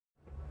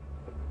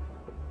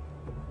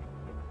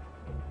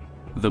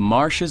The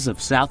marshes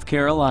of South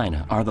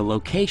Carolina are the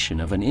location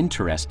of an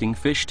interesting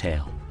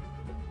fishtail.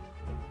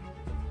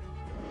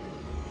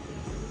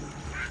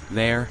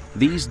 There,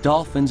 these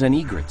dolphins and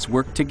egrets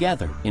work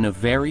together in a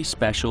very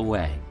special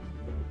way.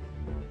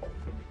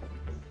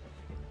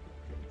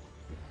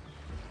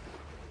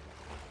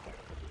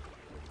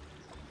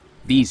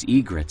 These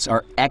egrets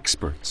are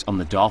experts on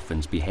the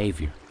dolphin's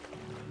behavior.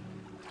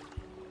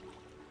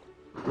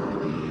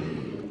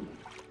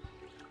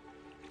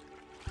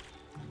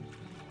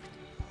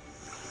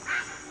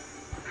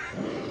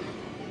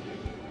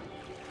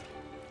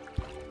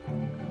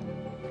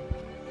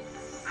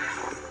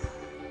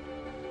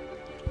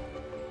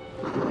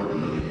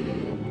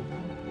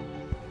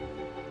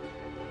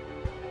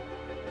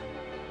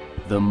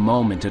 The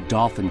moment a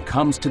dolphin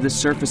comes to the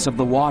surface of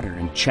the water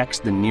and checks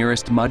the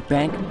nearest mud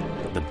bank,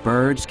 the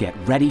birds get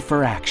ready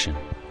for action.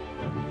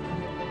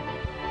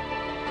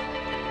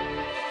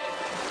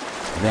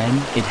 Then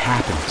it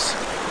happens.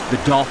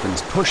 The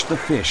dolphins push the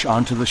fish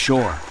onto the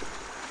shore.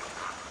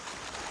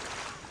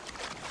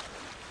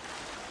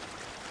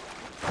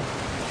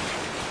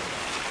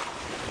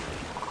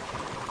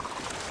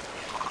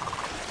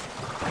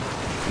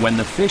 When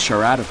the fish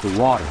are out of the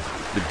water,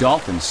 the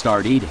dolphins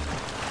start eating.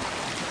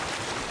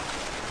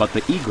 But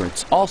the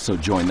egrets also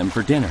join them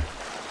for dinner.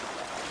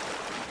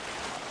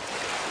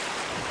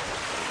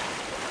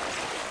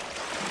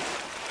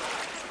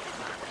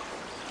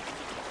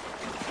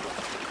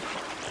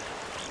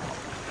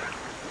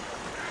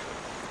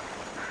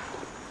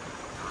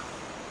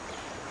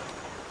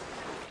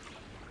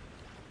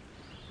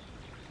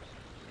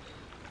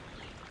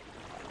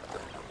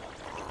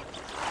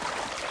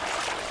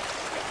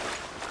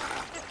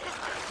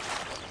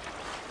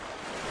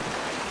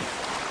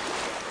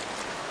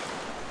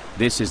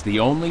 This is the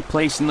only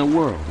place in the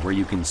world where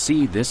you can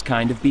see this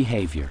kind of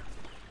behavior.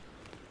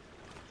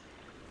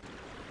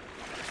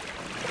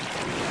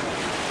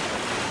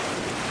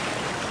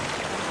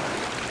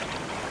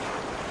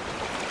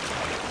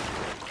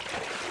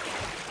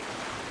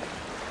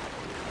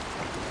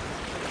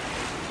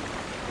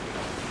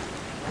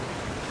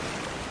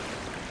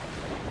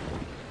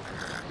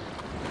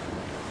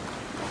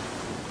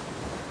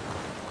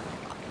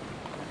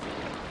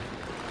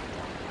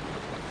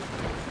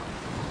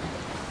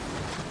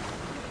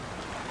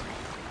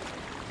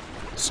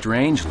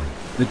 Strangely,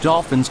 the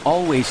dolphins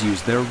always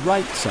use their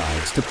right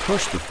sides to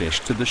push the fish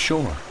to the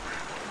shore.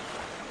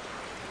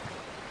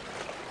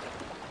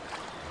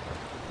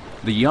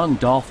 The young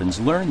dolphins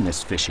learn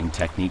this fishing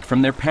technique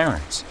from their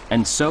parents,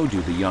 and so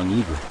do the young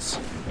egrets.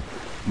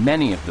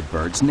 Many of the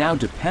birds now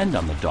depend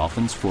on the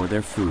dolphins for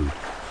their food.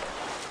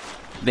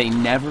 They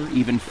never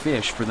even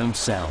fish for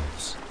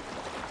themselves.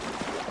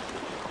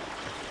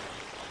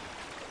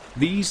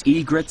 These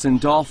egrets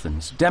and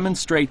dolphins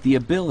demonstrate the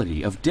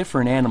ability of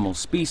different animal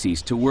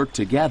species to work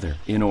together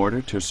in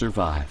order to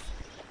survive.